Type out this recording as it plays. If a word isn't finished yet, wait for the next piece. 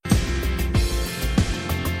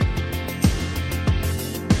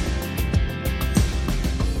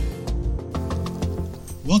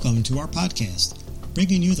Welcome to our podcast,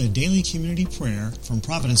 bringing you the daily community prayer from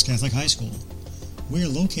Providence Catholic High School. We are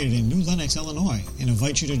located in New Lenox, Illinois, and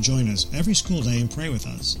invite you to join us every school day and pray with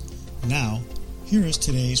us. Now, here is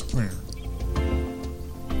today's prayer.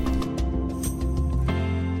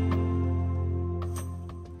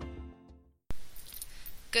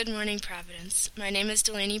 Good morning, Providence. My name is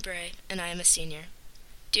Delaney Bray, and I am a senior.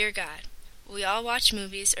 Dear God, we all watch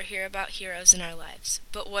movies or hear about heroes in our lives,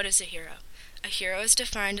 but what is a hero? A hero is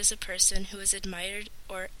defined as a person who is admired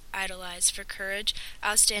or idolized for courage,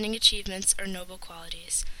 outstanding achievements, or noble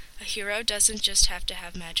qualities. A hero doesn't just have to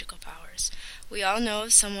have magical powers. We all know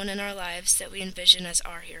of someone in our lives that we envision as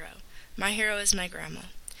our hero. My hero is my grandma.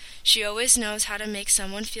 She always knows how to make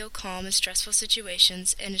someone feel calm in stressful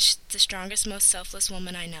situations and is the strongest, most selfless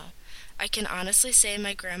woman I know. I can honestly say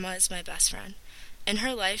my grandma is my best friend. In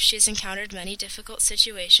her life, she has encountered many difficult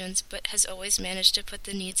situations, but has always managed to put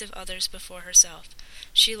the needs of others before herself.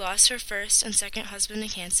 She lost her first and second husband to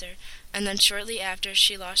cancer, and then shortly after,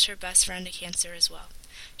 she lost her best friend to cancer as well.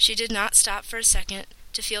 She did not stop for a second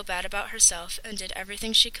to feel bad about herself and did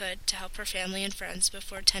everything she could to help her family and friends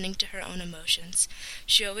before tending to her own emotions.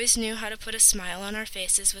 She always knew how to put a smile on our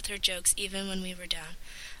faces with her jokes even when we were down.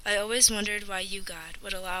 I always wondered why you, God,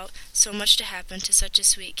 would allow so much to happen to such a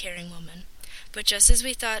sweet, caring woman. But just as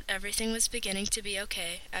we thought everything was beginning to be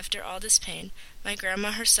okay after all this pain, my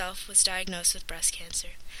grandma herself was diagnosed with breast cancer.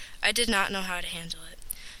 I did not know how to handle it.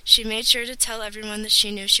 She made sure to tell everyone that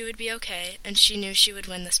she knew she would be okay and she knew she would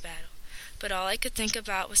win this battle. But all I could think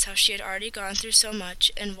about was how she had already gone through so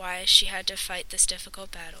much and why she had to fight this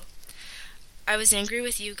difficult battle. I was angry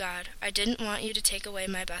with you, God. I didn't want you to take away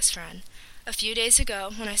my best friend. A few days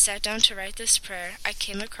ago, when I sat down to write this prayer, I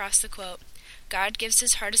came across the quote, "God gives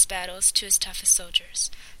his hardest battles to his toughest soldiers."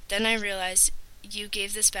 Then I realized you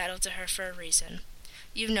gave this battle to her for a reason.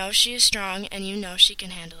 You know she is strong and you know she can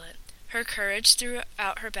handle it. Her courage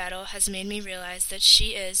throughout her battle has made me realize that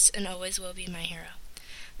she is and always will be my hero.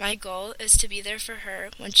 My goal is to be there for her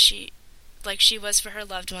like she was for her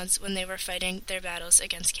loved ones when they were fighting their battles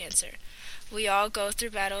against cancer. We all go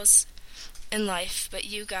through battles in life, but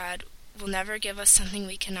you, God, will never give us something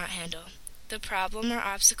we cannot handle. The problem or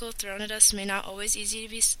obstacle thrown at us may not always easy to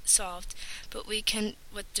be solved, but we can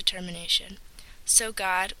with determination. So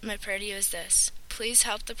God, my prayer to you is this. Please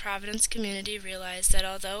help the Providence community realize that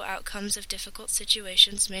although outcomes of difficult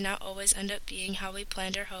situations may not always end up being how we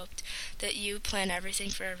planned or hoped, that you plan everything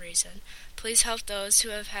for a reason. Please help those who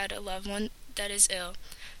have had a loved one that is ill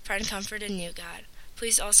find comfort in you, God.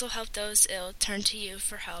 Please also help those ill turn to you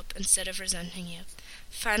for help instead of resenting you.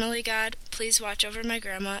 Finally, God, please watch over my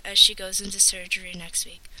grandma as she goes into surgery next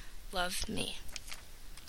week. Love, me.